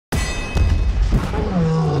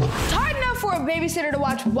babysitter to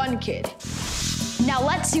watch one kid. Now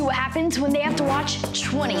let's see what happens when they have to watch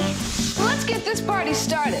 20. Let's get this party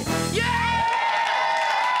started. Yeah!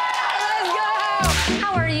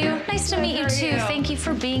 How are you? Nice to meet you too. Thank you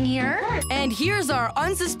for being here. And here's our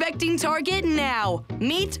unsuspecting target now.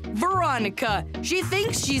 Meet Veronica. She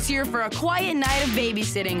thinks she's here for a quiet night of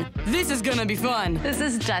babysitting. This is gonna be fun. This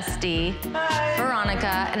is Dusty. Hi.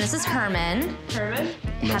 Veronica, and this is Herman. Herman?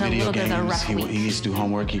 Had a little bit of a rough week. He needs to do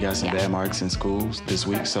homework. He got some bad marks in school this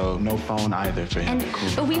week, so no phone either for him.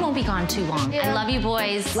 But we won't be gone too long. Yeah. I love you,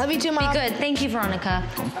 boys. Love you too, Mom. Be good. Thank you, Veronica.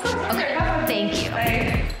 Okay, thank you.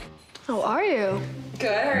 Hey. How are you? Good,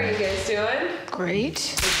 how are you guys doing? Great.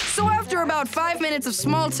 So after about 5 minutes of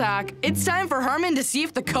small talk, it's time for Herman to see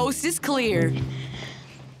if the coast is clear.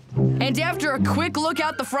 And after a quick look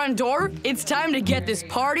out the front door, it's time to get this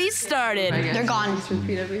party started. They're gone. Just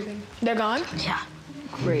repeat everything. They're gone? Yeah.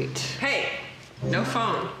 Great. Hey, no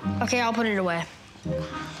phone. Okay, I'll put it away.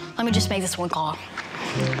 Let me just make this one call.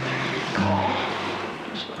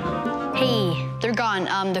 Hey, they're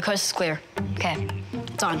gone. The coast is clear. Okay,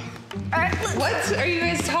 it's on. What are you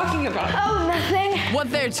guys talking about? Oh, nothing. What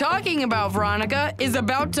they're talking about, Veronica, is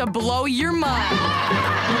about to blow your mind.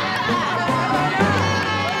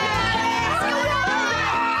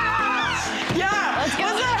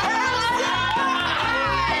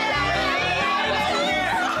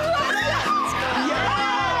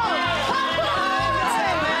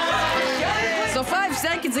 So 5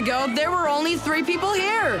 seconds ago, there were only 3 people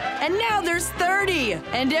here. And now there's 30.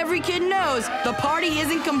 And every kid knows the party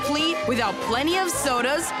isn't complete without plenty of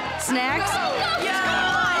sodas, snacks,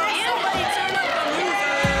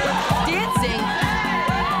 dancing,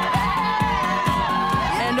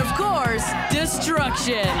 and of course,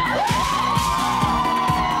 destruction.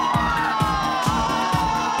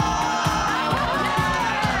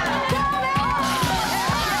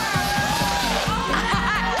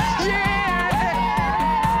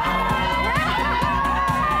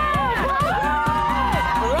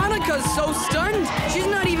 So stunned, she's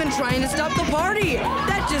not even trying to stop the party.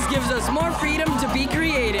 That just gives us more freedom to be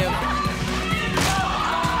creative. Everybody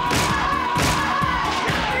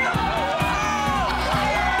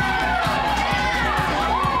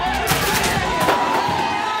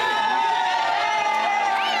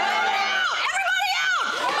out!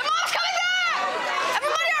 My mom's coming back!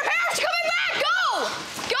 Everybody, our parents are coming back! Go!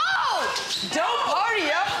 Go! Don't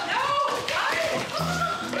party up!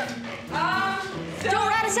 Don't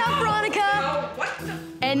rat us out, Veronica!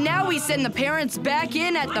 And now we send the parents back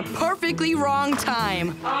in at the perfectly wrong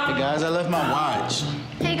time. Hey guys, I left my watch.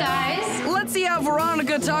 Hey, guys. Let's see how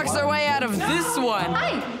Veronica talks her way out of this one.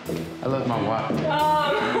 Hi. I left my watch.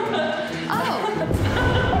 Oh.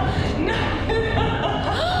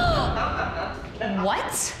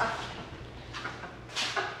 What?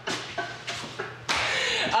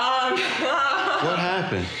 What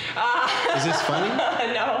happened? Is this funny?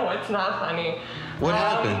 No, it's not funny. What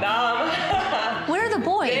happened? Where are the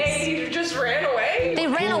boys? They just ran away. They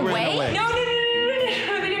ran Who ran away? away? No,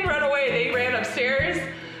 they didn't run away. They ran upstairs.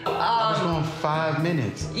 I was gone 5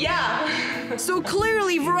 minutes. Yeah. So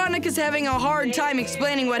clearly, Veronica's having a hard time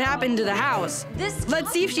explaining what happened to the house.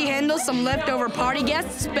 Let's see if she handles some leftover party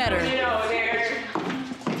guests better. You know,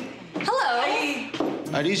 Hello.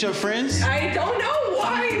 Are these your friends? I don't know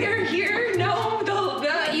why they're here. No,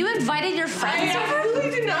 You invited your I friends over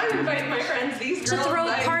absolutely did not invite my friends. These to girls. throw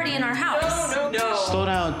a party in our house? No. Slow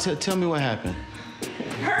down. Tell me what happened.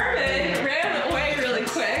 Herman ran away really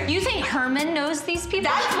quick. You think Herman knows these people?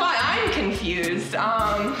 That's why I'm confused.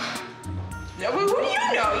 What do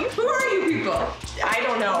you know? Who are you people? I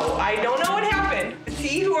don't know. I don't know what happened.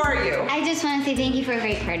 See, who are you? I just want to say thank you for a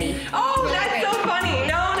great party. Oh, that's so funny.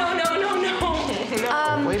 No.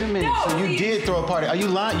 Wait a minute. No, so you did throw a party. Are you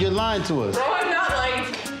lying? You're lying to us. No, I'm not lying.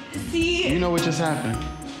 See, You know what just happened?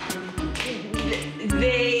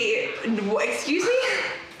 excuse me?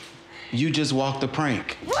 You just walked a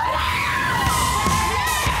prank. No,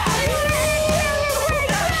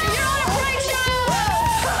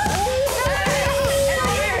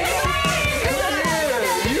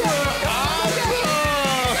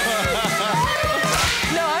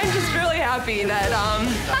 I'm just really happy that I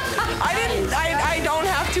don't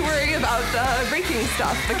have to worry about the breaking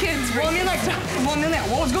stuff. The kids breaking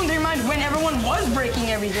What was going through your mind when everyone was breaking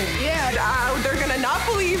everything? Yeah, they're gonna not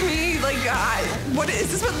believe me. Like, what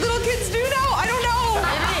is this? What little kids do now? I don't know.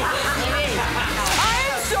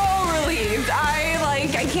 I'm so relieved.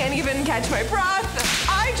 I can't even catch my breath.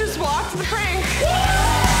 I just walked the prank.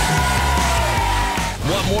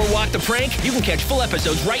 Want more Walk the Prank? You can catch full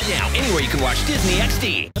episodes right now anywhere you can watch Disney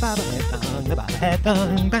XD.